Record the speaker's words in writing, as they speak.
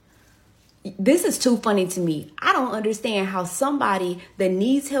This is too funny to me. I don't understand how somebody that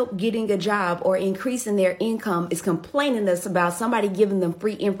needs help getting a job or increasing their income is complaining us about somebody giving them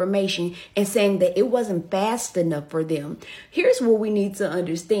free information and saying that it wasn't fast enough for them. Here's what we need to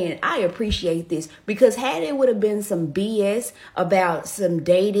understand. I appreciate this because had it would have been some BS about some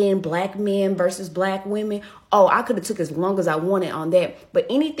dating black men versus black women, I could have took as long as I wanted on that. But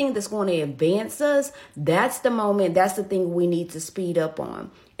anything that's going to advance us, that's the moment, that's the thing we need to speed up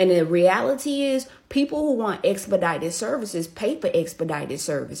on. And the reality is people who want expedited services pay for expedited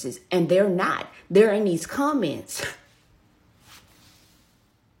services, and they're not. They're in these comments.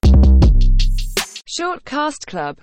 Short Cast Club.